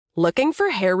Looking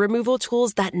for hair removal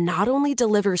tools that not only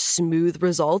deliver smooth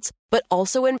results, but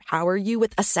also empower you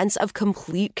with a sense of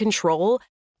complete control?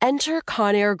 Enter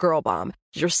Conair Girl Bomb,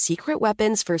 your secret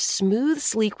weapons for smooth,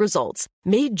 sleek results,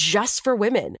 made just for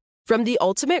women. From the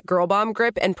ultimate Girl Bomb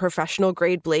grip and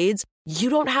professional-grade blades, you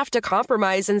don't have to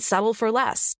compromise and settle for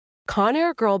less.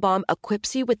 Conair Girl Bomb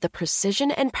equips you with the precision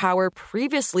and power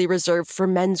previously reserved for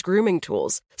men's grooming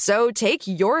tools. So take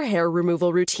your hair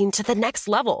removal routine to the next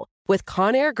level with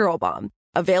Conair Girl Bomb.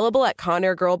 Available at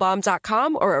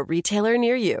ConairGirlBomb.com or a retailer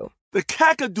near you. The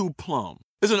Kakadu plum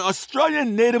is an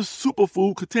Australian native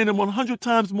superfood containing 100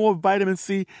 times more vitamin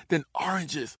C than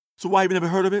oranges. So why have you never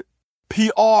heard of it?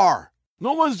 PR.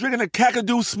 No one's drinking a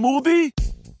Kakadu smoothie?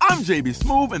 I'm JB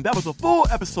Smoove, and that was a full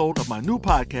episode of my new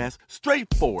podcast,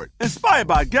 Straightforward, inspired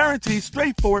by guaranteed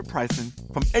straightforward pricing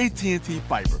from AT&T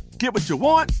Fiber. Get what you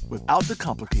want without the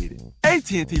complicated.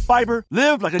 AT&T Fiber,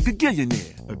 live like a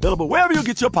gigillionaire. Available wherever you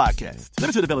get your podcasts.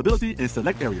 Limited availability in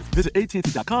select areas. Visit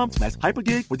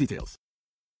AT&T.com/hypergig for details.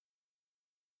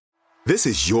 This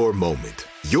is your moment,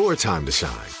 your time to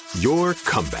shine, your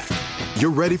comeback.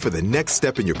 You're ready for the next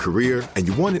step in your career, and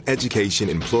you want an education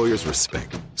employers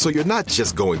respect. So you're not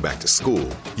just going back to school,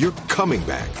 you're coming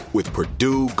back with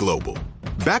Purdue Global.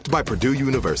 Backed by Purdue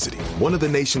University, one of the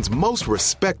nation's most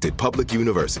respected public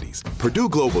universities, Purdue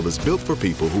Global is built for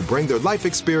people who bring their life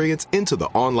experience into the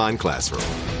online classroom.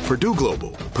 Purdue Global,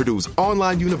 Purdue's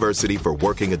online university for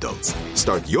working adults.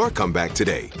 Start your comeback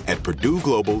today at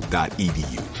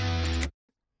purdueglobal.edu.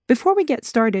 Before we get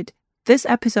started, this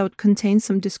episode contains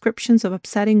some descriptions of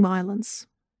upsetting violence.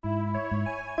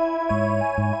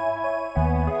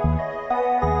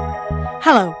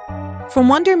 Hello. From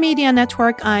Wonder Media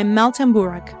Network, I'm Meltem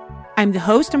Burak. I'm the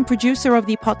host and producer of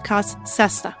the podcast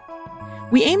Sesta.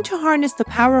 We aim to harness the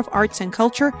power of arts and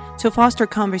culture to foster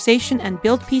conversation and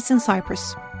build peace in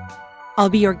Cyprus. I'll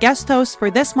be your guest host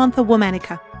for this month of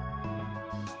Womanica.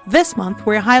 This month,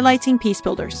 we're highlighting peace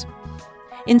builders.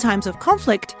 In times of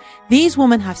conflict, these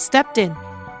women have stepped in,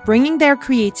 bringing their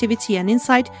creativity and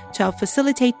insight to help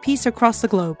facilitate peace across the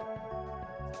globe.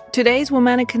 Today's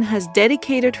Womanican has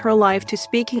dedicated her life to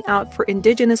speaking out for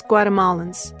indigenous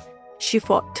Guatemalans. She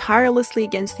fought tirelessly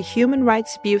against the human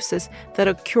rights abuses that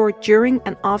occurred during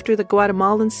and after the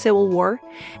Guatemalan Civil War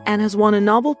and has won a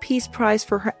Nobel Peace Prize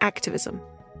for her activism.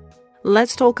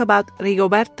 Let's talk about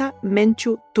Rigoberta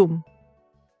Menchú Tum.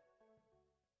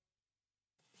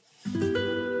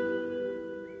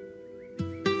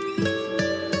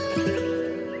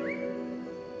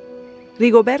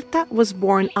 Rigoberta was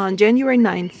born on January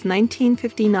 9,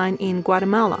 1959 in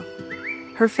Guatemala.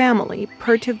 Her family,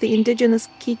 part of the indigenous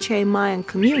Quiché Mayan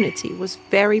community, was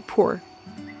very poor.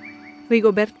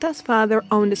 Rigoberta's father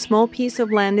owned a small piece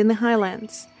of land in the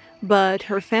highlands, but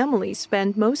her family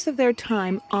spent most of their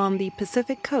time on the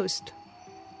Pacific coast.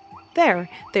 There,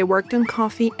 they worked on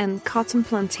coffee and cotton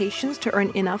plantations to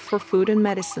earn enough for food and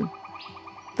medicine.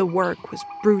 The work was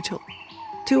brutal.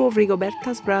 2 of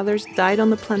Rigoberta's brothers died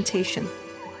on the plantation.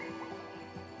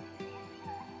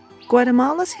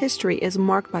 Guatemala's history is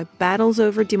marked by battles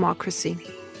over democracy,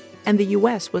 and the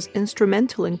U.S. was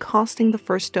instrumental in casting the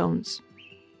first stones.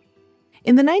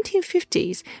 In the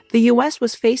 1950s, the U.S.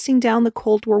 was facing down the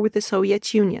Cold War with the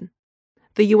Soviet Union.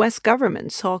 The U.S.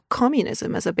 government saw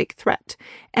communism as a big threat,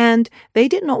 and they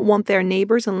did not want their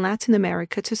neighbors in Latin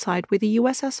America to side with the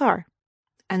USSR.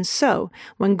 And so,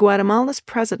 when Guatemala's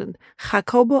president,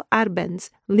 Jacobo Arbenz,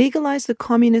 legalized the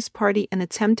Communist Party and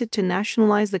attempted to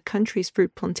nationalize the country's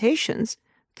fruit plantations,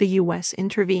 the U.S.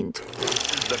 intervened.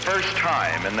 The first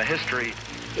time in the history.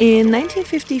 In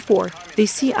 1954, the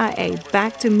CIA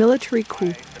backed a military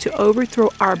coup to overthrow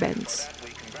Arbenz,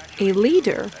 a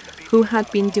leader who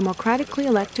had been democratically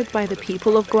elected by the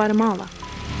people of Guatemala.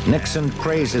 Nixon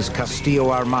praises Castillo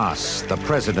Armas, the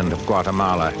president of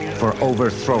Guatemala, for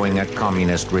overthrowing a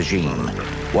communist regime.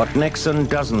 What Nixon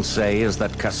doesn't say is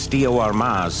that Castillo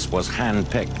Armas was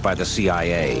handpicked by the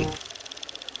CIA.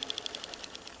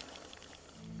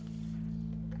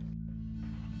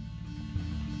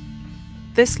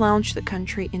 This launched the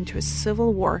country into a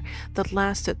civil war that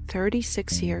lasted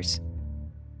 36 years.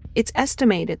 It's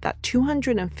estimated that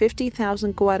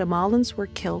 250,000 Guatemalans were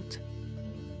killed.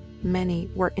 Many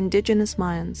were indigenous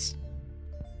Mayans.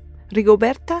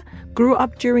 Rigoberta grew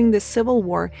up during the Civil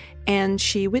War, and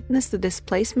she witnessed the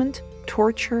displacement,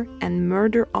 torture, and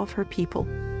murder of her people.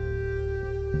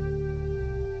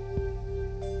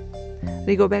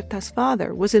 Rigoberta's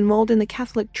father was involved in the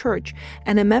Catholic Church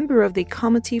and a member of the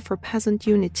Committee for Peasant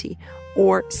Unity,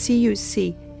 or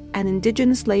CUC, an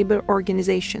indigenous labor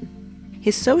organization.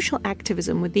 His social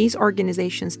activism with these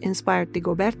organizations inspired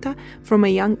Rigoberta from a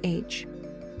young age.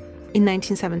 In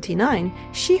 1979,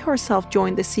 she herself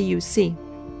joined the CUC.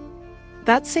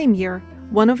 That same year,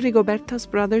 one of Rigoberta's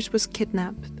brothers was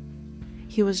kidnapped.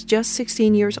 He was just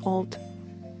 16 years old.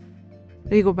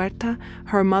 Rigoberta,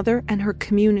 her mother, and her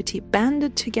community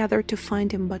banded together to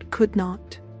find him but could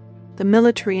not. The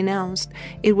military announced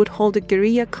it would hold a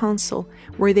guerrilla council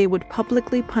where they would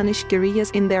publicly punish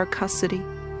guerrillas in their custody.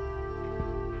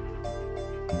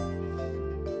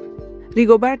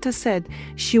 Rigoberta said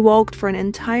she walked for an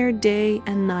entire day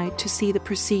and night to see the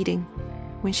proceeding.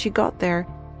 When she got there,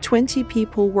 20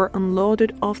 people were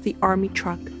unloaded off the army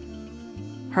truck.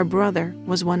 Her brother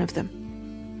was one of them.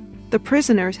 The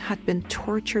prisoners had been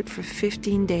tortured for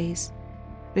 15 days.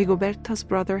 Rigoberta's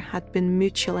brother had been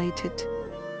mutilated.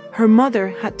 Her mother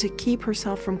had to keep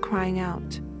herself from crying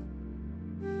out.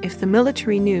 If the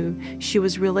military knew she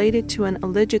was related to an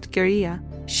alleged guerrilla,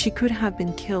 she could have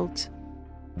been killed.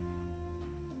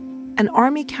 An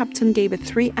army captain gave a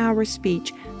 3-hour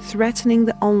speech threatening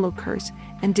the onlookers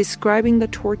and describing the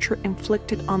torture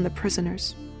inflicted on the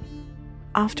prisoners.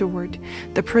 Afterward,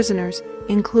 the prisoners,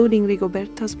 including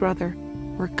Rigoberta's brother,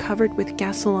 were covered with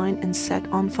gasoline and set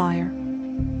on fire.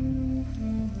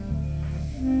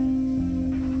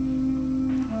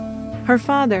 Her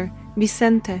father,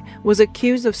 Vicente, was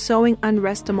accused of sowing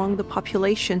unrest among the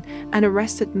population and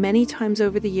arrested many times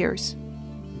over the years.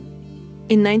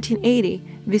 In 1980,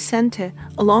 Vicente,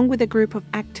 along with a group of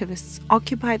activists,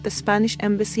 occupied the Spanish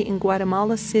embassy in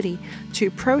Guatemala City to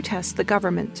protest the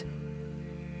government.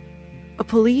 A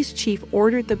police chief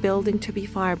ordered the building to be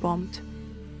firebombed.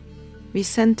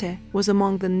 Vicente was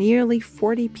among the nearly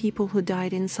 40 people who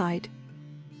died inside.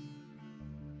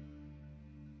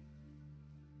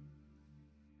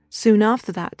 Soon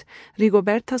after that,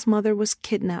 Rigoberta's mother was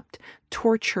kidnapped,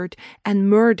 tortured, and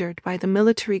murdered by the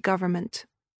military government.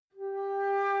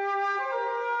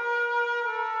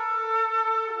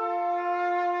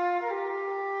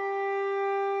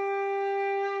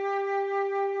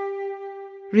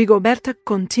 Rigoberta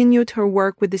continued her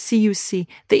work with the CUC,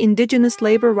 the Indigenous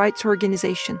Labor Rights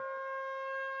Organization.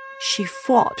 She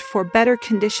fought for better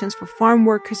conditions for farm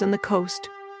workers on the coast.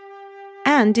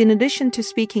 And in addition to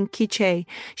speaking Quiché,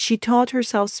 she taught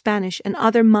herself Spanish and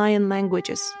other Mayan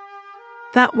languages.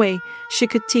 That way, she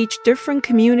could teach different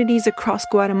communities across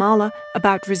Guatemala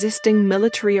about resisting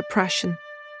military oppression.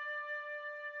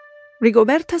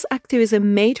 Rigoberta's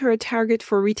activism made her a target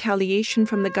for retaliation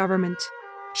from the government.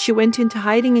 She went into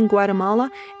hiding in Guatemala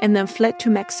and then fled to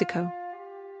Mexico.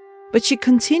 But she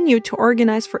continued to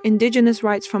organize for indigenous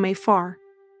rights from afar.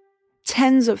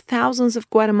 Tens of thousands of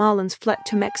Guatemalans fled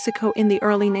to Mexico in the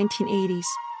early 1980s.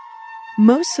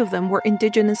 Most of them were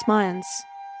indigenous Mayans.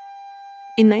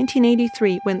 In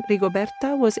 1983, when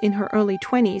Rigoberta was in her early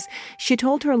 20s, she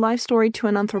told her life story to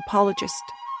an anthropologist.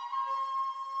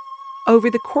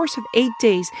 Over the course of 8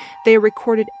 days, they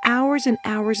recorded hours and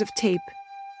hours of tape.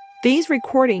 These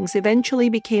recordings eventually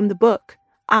became the book,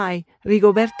 I,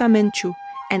 Rigoberta Menchú,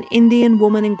 an Indian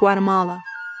Woman in Guatemala.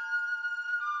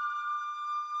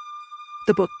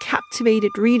 The book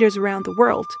captivated readers around the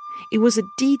world. It was a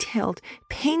detailed,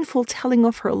 painful telling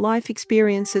of her life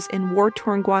experiences in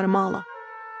war-torn Guatemala.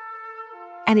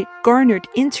 And it garnered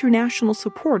international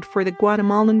support for the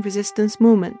Guatemalan resistance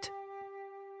movement.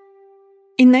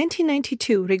 In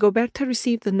 1992, Rigoberta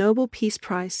received the Nobel Peace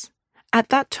Prize. At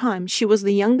that time, she was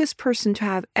the youngest person to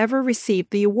have ever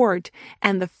received the award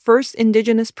and the first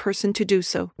indigenous person to do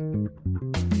so.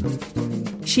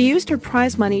 She used her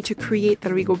prize money to create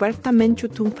the Rigoberta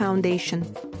Menchú Foundation.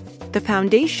 The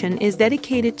foundation is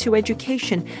dedicated to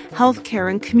education, healthcare,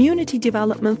 and community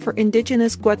development for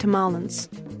indigenous Guatemalans.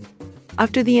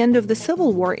 After the end of the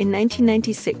Civil War in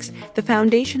 1996, the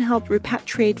foundation helped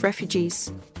repatriate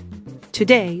refugees.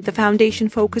 Today, the foundation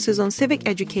focuses on civic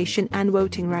education and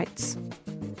voting rights.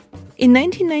 In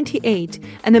 1998,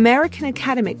 an American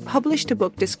academic published a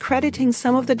book discrediting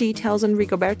some of the details in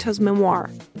Rigoberta's memoir.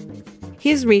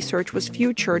 His research was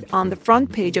featured on the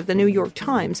front page of the New York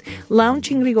Times,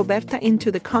 launching Rigoberta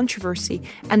into the controversy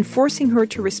and forcing her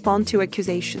to respond to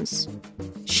accusations.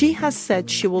 She has said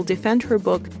she will defend her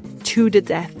book to the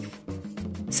death.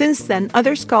 Since then,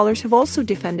 other scholars have also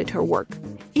defended her work.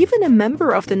 Even a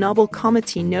member of the Nobel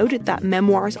Committee noted that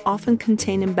memoirs often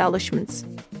contain embellishments.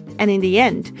 And in the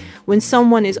end, when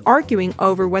someone is arguing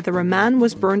over whether a man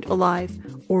was burned alive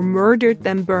or murdered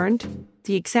then burned,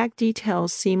 the exact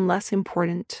details seem less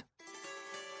important.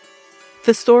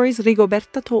 The stories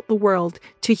Rigoberta told the world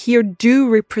to hear do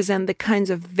represent the kinds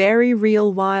of very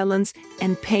real violence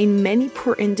and pain many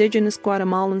poor indigenous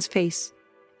Guatemalans face.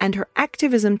 And her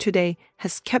activism today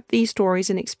has kept these stories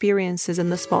and experiences in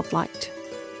the spotlight.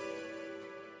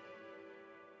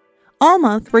 All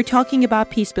month, we're talking about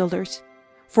peace builders.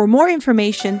 For more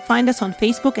information, find us on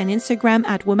Facebook and Instagram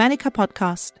at Womanica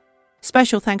Podcast.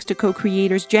 Special thanks to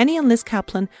co-creators Jenny and Liz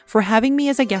Kaplan for having me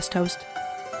as a guest host.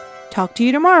 Talk to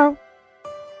you tomorrow.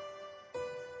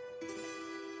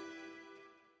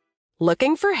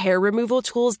 Looking for hair removal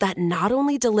tools that not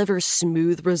only deliver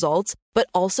smooth results, but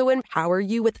also empower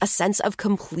you with a sense of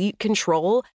complete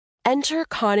control? Enter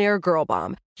Conair Girl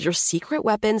Bomb, your secret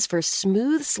weapons for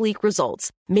smooth, sleek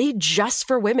results, made just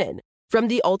for women. From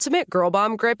the ultimate Girl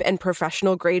Bomb grip and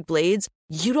professional-grade blades,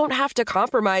 you don't have to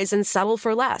compromise and settle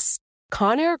for less.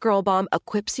 Conair Girl Bomb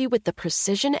equips you with the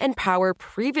precision and power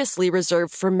previously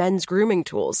reserved for men's grooming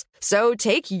tools. So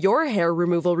take your hair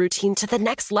removal routine to the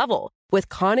next level with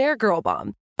Conair Girl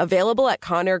Bomb. Available at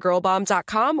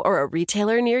ConairGirlBomb.com or a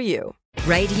retailer near you.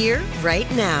 Right here,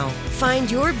 right now. Find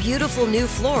your beautiful new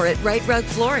floor at Right Rug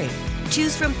Flooring.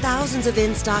 Choose from thousands of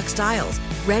in-stock styles,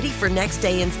 ready for next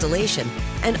day installation,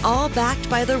 and all backed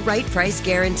by the right price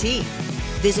guarantee.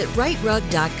 Visit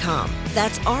rightrug.com.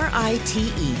 That's RITERUG.com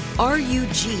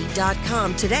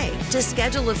today to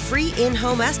schedule a free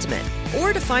in-home estimate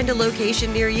or to find a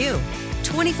location near you.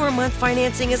 24-month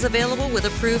financing is available with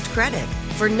approved credit.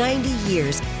 For 90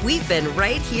 years, we've been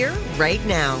right here, right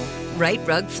now. Right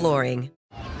Rug Flooring.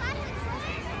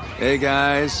 Hey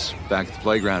guys, back at the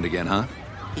playground again, huh?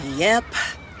 Yep.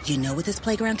 You know what this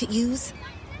playground could use?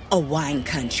 A wine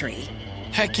country.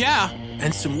 Heck yeah,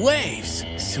 and some waves,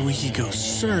 so we could go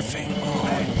surfing. Oh,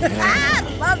 yeah.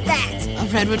 Love that. A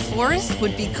redwood forest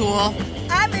would be cool.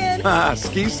 I'm in.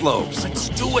 Ski slopes. Let's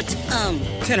do it.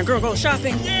 Can a girl go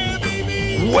shopping? Yeah,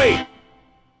 baby. Wait.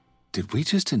 Did we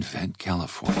just invent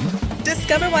California?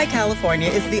 Discover why California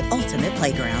is the ultimate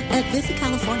playground at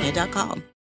visitcalifornia.com.